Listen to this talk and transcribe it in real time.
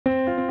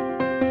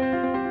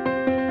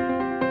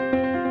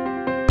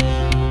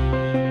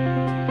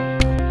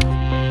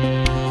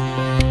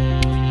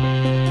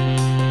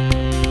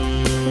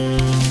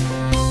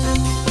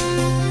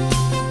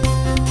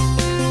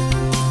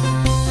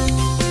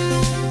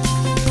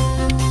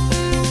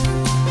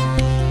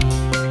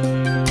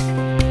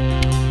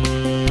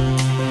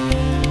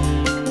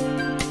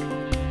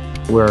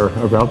We're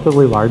a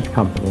relatively large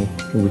company,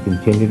 and we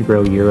continue to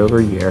grow year over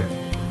year.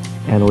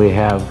 And we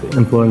have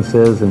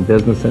influences and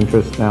business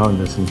interests now in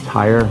this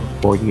entire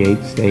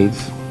 48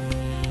 states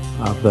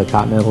of the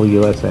continental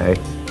USA.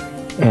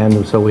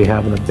 And so we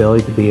have an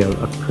ability to be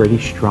a pretty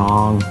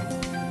strong,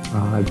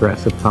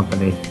 aggressive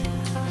company.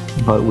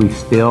 But we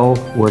still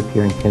work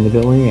here in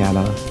Kendallville,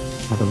 Indiana,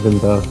 kind of in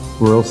the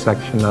rural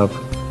section of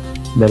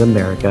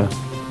mid-America,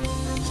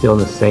 still in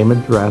the same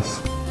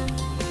address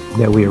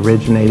that we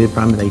originated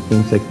from in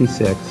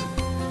 1866.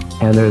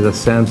 And there's a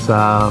sense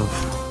of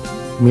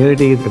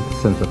community, there's a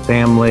sense of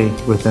family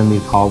within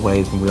these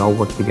hallways, and we all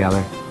work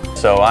together.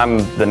 So I'm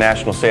the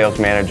national sales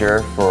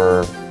manager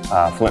for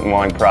Flint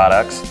Walling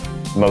products.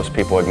 Most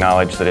people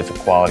acknowledge that it's a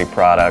quality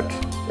product,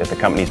 that the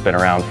company's been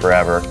around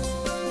forever.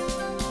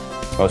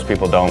 Most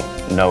people don't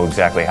know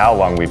exactly how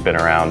long we've been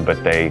around,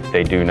 but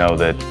they do know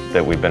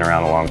that we've been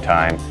around a long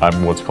time.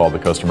 I'm what's called the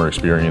customer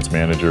experience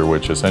manager,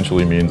 which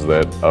essentially means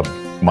that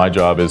my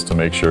job is to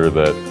make sure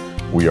that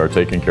we are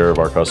taking care of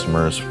our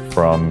customers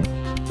from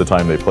the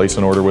time they place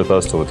an order with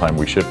us to the time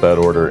we ship that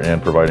order,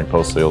 and providing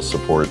post-sales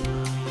support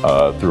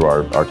through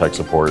our tech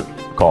support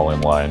call-in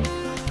line.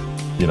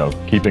 You know,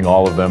 keeping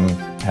all of them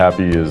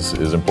happy is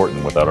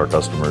important. Without our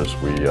customers,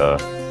 we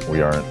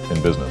aren't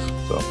in business.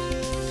 So.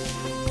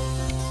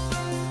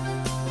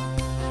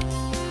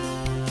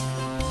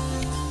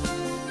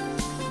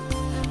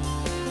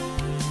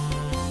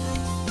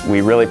 We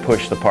really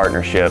push the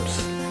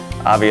partnerships.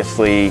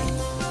 Obviously,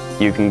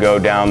 you can go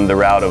down the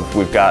route of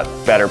we've got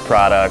better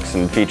products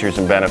and features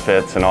and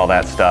benefits and all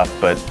that stuff,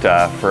 but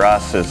for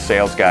us as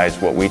sales guys,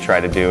 what we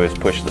try to do is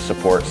push the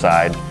support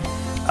side,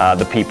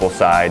 the people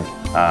side.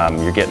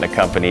 You're getting a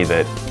company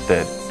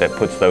that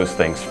puts those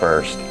things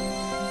first.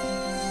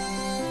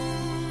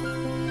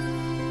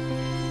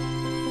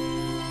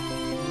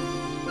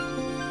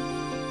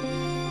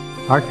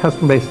 Our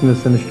customer base in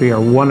this industry are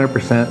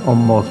 100%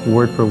 almost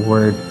word for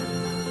word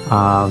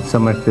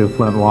similar to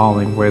Flint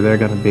Walling, where they're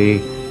going to be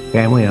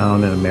family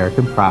owned and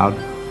American proud.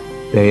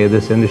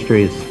 This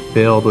industry is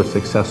filled with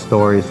success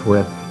stories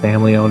with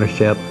family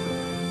ownership,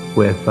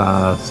 with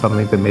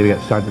something that maybe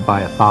got started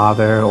by a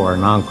father or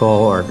an uncle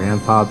or a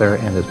grandfather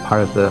and is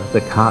part of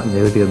the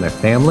continuity in their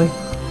family.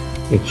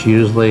 It's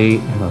usually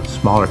in a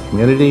smaller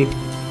community,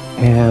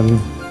 and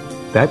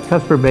that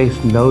customer base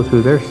knows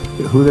who they're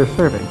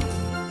serving.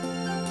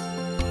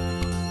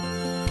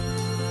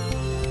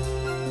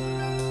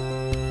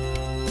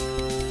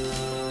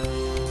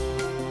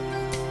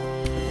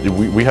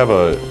 We have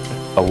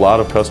a lot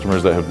of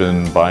customers that have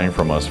been buying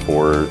from us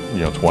for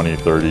 20,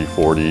 30,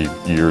 40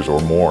 years or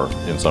more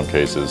in some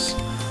cases.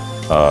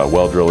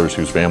 Well drillers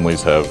whose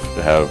families have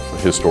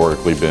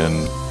historically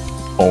been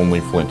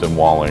only Flint and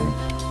Walling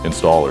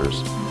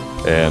installers.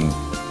 And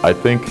I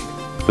think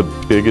the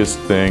biggest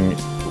thing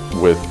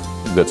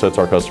that sets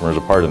our customers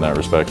apart in that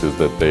respect is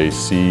that they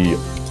see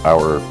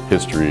our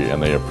history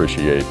and they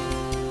appreciate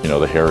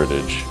the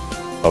heritage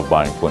of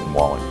buying Flint and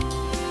Walling.